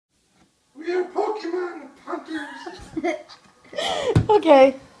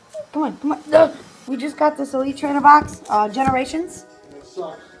Okay. Come on, come on. No. We just got this Elite Trainer box. Generations. It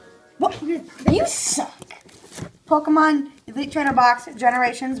sucks. What? You suck. Pokemon Elite Trainer box.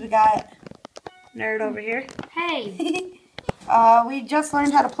 Generations. We got Nerd over here. Hey. We just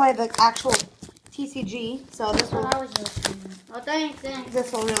learned how to play the actual TCG. So this will. Oh, thanks.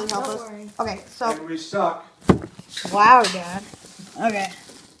 This will really help us. Worry. Okay, so. And we suck. Wow, Dad. Okay.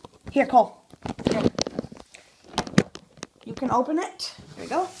 Here, Cole. Here. You can open it. There we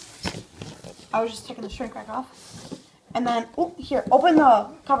go. I was just taking the shrink wrap off. And then, oh, here, open the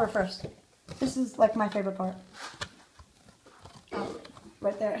cover first. This is like my favorite part.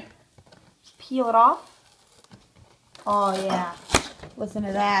 Right there. Just peel it off. Oh, yeah. Listen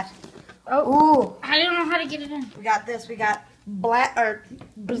to that. Oh, Ooh. I don't know how to get it in. We got this. We got Black or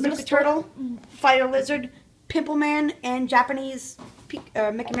Bazooka Turtle, Fire Lizard, Pimple Man, and Japanese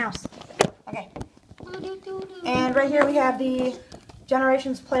Mickey Mouse. Okay. And right here we have the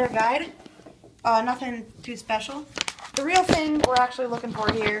Generations Player Guide. Nothing too special. The real thing we're actually looking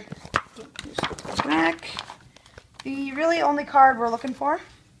for here. Back. The really only card we're looking for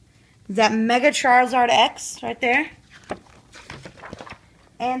is that Mega Charizard X right there.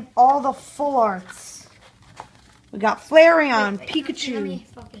 And all the full arts. We got Flareon, Pikachu. Let me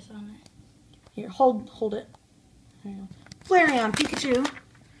focus on it. Here, hold it. There you go. Flareon, Pikachu.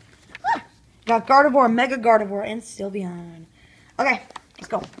 Got Gardevoir, Mega Gardevoir, and Sylveon. Okay, let's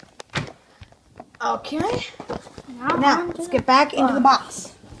go. Okay. Now, let's get back into the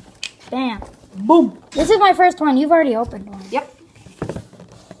box. Bam. Boom. This is my first one. You've already opened one. Yep.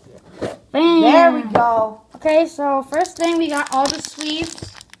 Bam. There we go. Okay, so first thing, we got all the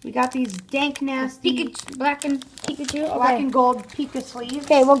sleeves. We got these dank, nasty Pikachu, black and Pikachu. Okay. black and gold Pika sleeves.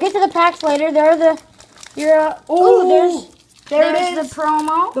 Okay, we'll get to the packs later. There are the... Ooh, there's it is. the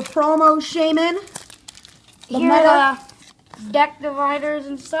promo. The promo Shaman. The Here meta. are the deck dividers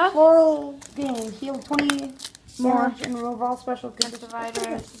and stuff. Floral game. Heal 20 more and overall special Deck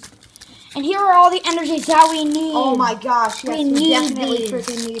dividers. And here are all the energies that we need. Oh my gosh, yes, We we need definitely these.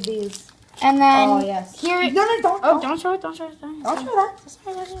 freaking need these. And then Oh, yes. here... No, don't. Oh, don't show it, don't show it. Don't show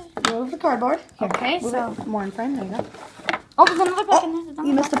that. Remove the cardboard. Here, Okay, move so... it more in frame. There you go. Oh, there's another pack in there. There's You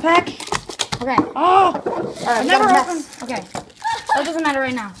another missed a pack. pack. Okay. Oh! All right, I've we never got a opened... mess. Okay. That doesn't matter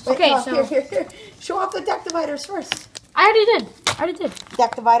right now. Wait, Okay, no, so... Here. Show off the deck dividers first. I already did.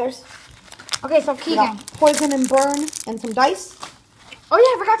 Deck dividers. Okay, so We Keegan. got poison and burn and some dice. Oh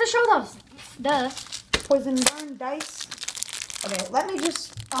yeah, I forgot to show those. Duh. Poison and burn, dice. Okay, let me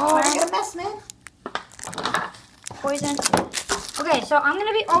just... Oh, I got a mess, man. Poison. Okay, so I'm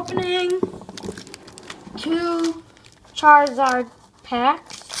gonna be opening 2 Charizard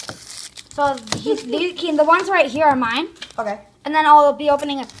packs. So the ones right here are mine, Okay. and then I'll be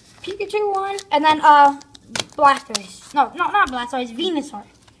opening a Pikachu one, and then Blastoise. No, not Blastoise, Venusaur.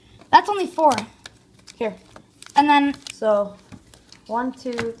 That's only 4. Here. And then So, 1,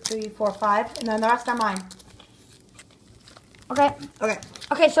 2, 3, 4, 5, and then the rest are mine. okay,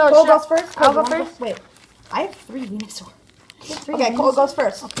 Okay. so Cole goes first. I'll Cole, go you wanna first. Wait, I have 3 Venusaur. 3 Okay, Cole goes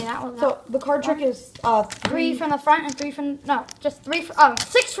first. Okay, that was So the card trick is 3 from the front and 3 from just 3.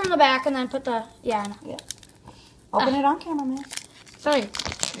 6 from the back, and then put the Yeah. Open it on camera, man. Sorry.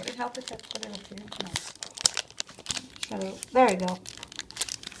 Would it help if I put it up here? No. Shut it. There you go.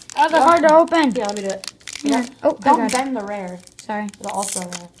 Oh, they're hard to open. Yeah, let me do it. Yeah. Oh, I Don't got it. bend the rare. Sorry. The ultra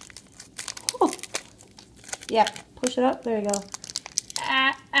rare. Oh. Yeah, push it up. There you go.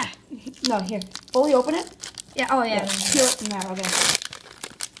 No, here. Fully open it. Yeah. Oh yeah. Peel it from there. Okay.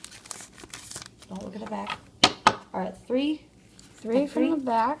 Don't look at the back. All right, 3. 3 from the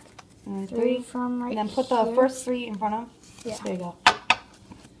back. And 3 from right And then put the here. first 3 in front of. Yeah. There you go.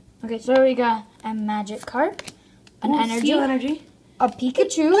 Okay, so we got a magic card, an Ooh, energy, Steel energy. a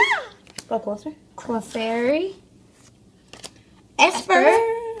Pikachu, Go closer. Clefairy, Esper.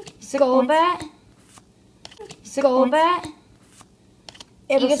 6 points. Golbat, 6 points. Golbat,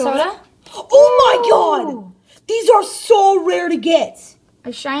 Evasoda. Evasoda, Oh my god! These are so rare to get.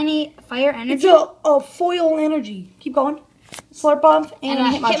 a shiny Fire It's Energy, a foil energy. Keep going. Slurp Bump and,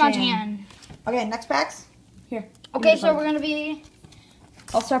 and a Hitmonchan. Hitmonchan. Okay, next packs. Here. Okay, so we're gonna be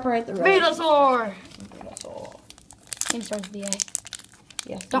I'll separate the rest. Venusaur. Venusaur. Venusaur's VA.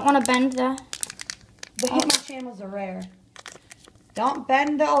 Yes. Don't want to bend the. The Hitmonchan was a rare. Don't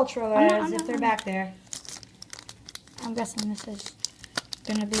bend the ultra rares if they're back there. I'm guessing this is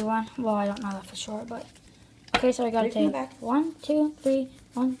gonna be one. Well, I don't know that for sure, but okay. So I gotta Three from the take back. 1, 2, 3.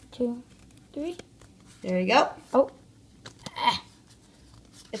 1, 2, 3. There you go. Oh.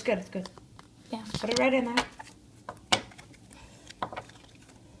 It's good. It's good. Yeah. Put it right in there.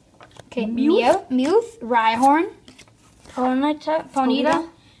 Okay, Mew? Mewth, Rhyhorn, Ponyta,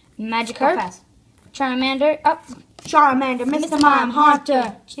 Magikarp, fast. Charmander, Charmander, Mr. Mime,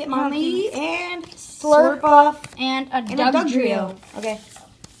 Haunter, Hitmonkey, and Slurpuff, and a and a Dugtrio. Okay,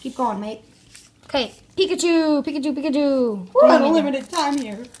 keep going, mate. Okay, Pikachu. We're on a limited time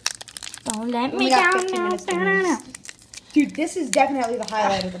here. Don't let We me got down 15 now. minutes to do this. Dude, this is definitely the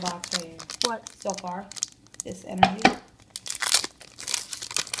highlight of the box right here. What? So far. This energy.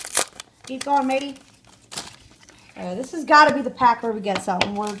 Keep going, matey. This has got to be the pack where we get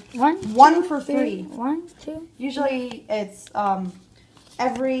something. We're one for three. 1, 2. Usually it's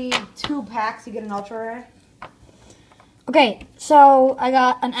every 2 packs you get an ultra rare. Okay, so I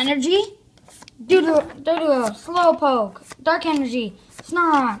got an energy, Doodoo, Slowpoke, Dark Energy,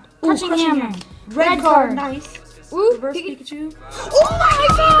 Snorlax, Crushing Hammer, Red card, nice. Ooh, Reverse Pikachu. Oh my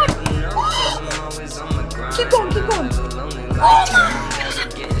god! Keep going. Oh my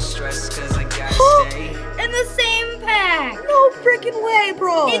god! In the same pack! No freaking way,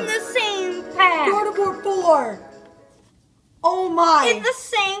 bro. In the same pack! Gardevoir 4. Oh my. In the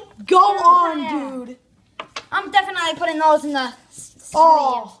same Go on, pack. dude. I'm definitely putting those in the sleeves.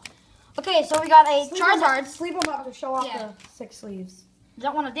 Oh. Okay, so we got a Charizard. Sleeve them up to show off Yeah. the 6 sleeves.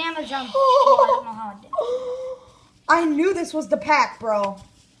 Don't want to damage them. Well, I don't know how it did. I knew this was the pack, bro.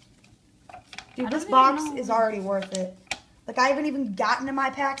 Dude, this box even know. is already worth it. Like, I haven't even gotten to my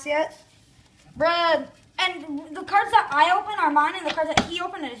packs yet. Bruh, and the cards that I open are mine, and the cards that he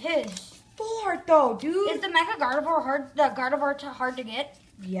opened is his. Full art, though, dude. Is the Mega Gardevoir hard to get?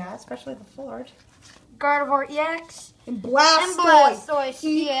 Yeah, especially the full art. Gardevoir EX. And Blastoise. Blastoise,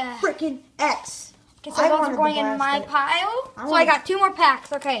 E yeah. freaking X. Okay, so I those wanted are going the in my Blastoise. pile. I So I wanted- got 2 more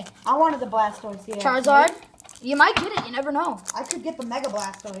packs. Okay, I wanted the Blastoise, yeah. Charizard. You might get it. You never know. I could get the Mega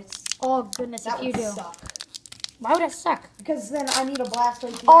Blastoise. Oh goodness, That if you would do. suck. Why would it suck? Because then I need a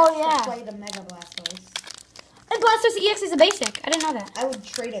Blastoise EX Oh, yeah. to play the Mega Blastoise. And Blastoise EX is a basic. I didn't know that. I would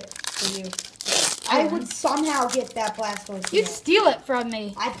trade it for you. I would somehow get that Blastoise You'd EX. steal it from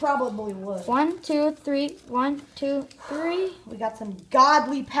me. I probably would. 1, 2, 3. 1, 2, 3. We got some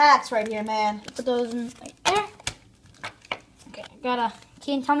godly packs right here, man. Put those in right there. Okay, gotta.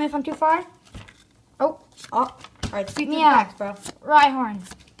 Can you tell me if I'm too far? Oh, All right, speak to the Meow. packs, bro. Rhyhorn,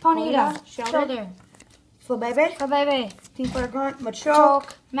 Ponyta, Shelter. Shoulder, Baby. Baby, Team Player Grunt. Machoke.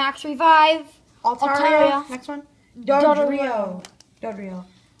 Choke, Max Revive, Altaria. Altaria. Next one. Dodrio. Dodrio.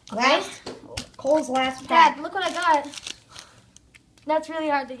 Okay. Last. Cole's last pack. Dad, look what I got. That's really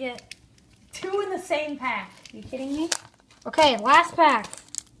hard to get. 2 in the same pack. You kidding me? Okay, last pack.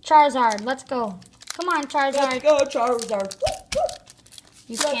 Charizard, let's go. Come on, Charizard. go, Charizard.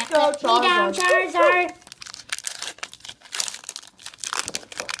 You let's can't go, let me down, Charizard. Charizard.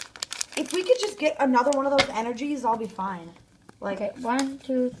 If we could just get another one of those energies, I'll be fine. Like, Okay, 1,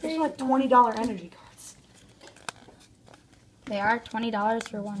 2, 3. these are like $20 energy cards. They are $20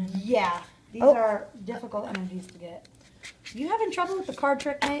 for one. Yeah. These Oh. are difficult energies to get. You having trouble with the card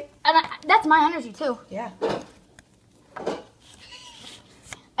trick, mate? And that's my energy too. Yeah.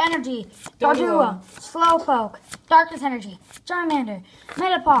 Energy, Dodrio. Dodrio, Slowpoke, Darkness Energy, Charmander,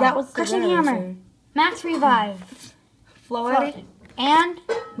 Metapod, That was the Crushing winner, Hammer, sir. Max Revive, Floetti. and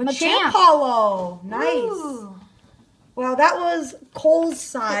Machamp Machamp. Hollow. Nice. Ooh. Well, that was Cole's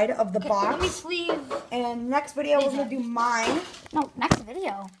side of the Okay, box. let me sleeve. And next video, we're going to do mine. No, next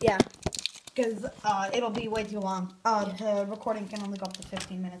video. Yeah. Because it'll be way too long. The recording can only go up to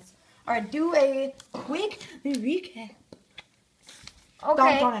 15 minutes. All right, do a quick recap.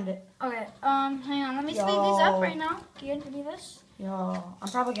 Okay. Don't end it. Okay. Hang on. Let me sleeve these up right now. Can you give me this? Yo, I'm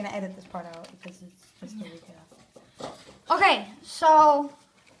probably going to edit this part out because it's just a recap. Okay. So.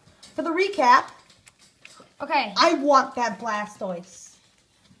 For the recap, Okay. I want that Blastoise.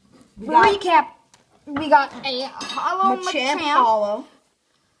 We For got recap, we got a hollow Machamp Machamp, Hollow,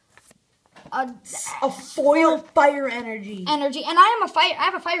 a a foil fire energy. energy, and I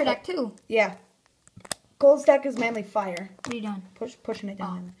have a fire deck too. Yeah. Cole's deck is mainly fire. What are you doing? Pushing it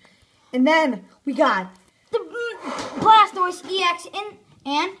down. And then we got The Blastoise EX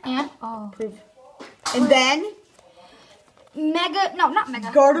and proof. And then Mega, no, not Mega.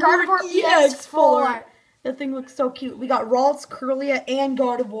 Gardevoir EX full full art. That thing looks so cute. We got Ralts, Curlia, and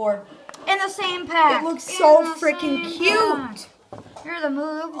Gardevoir. in the same pack. It looks In so the freaking same cute. pack. Here are the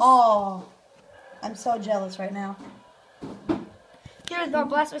moves. Oh, I'm so jealous right now. Here's the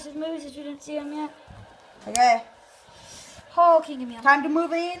Blastoise's moves if you didn't see them yet. Okay, Oh, can you give me a time to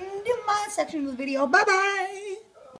move into my section of the video. Bye-bye.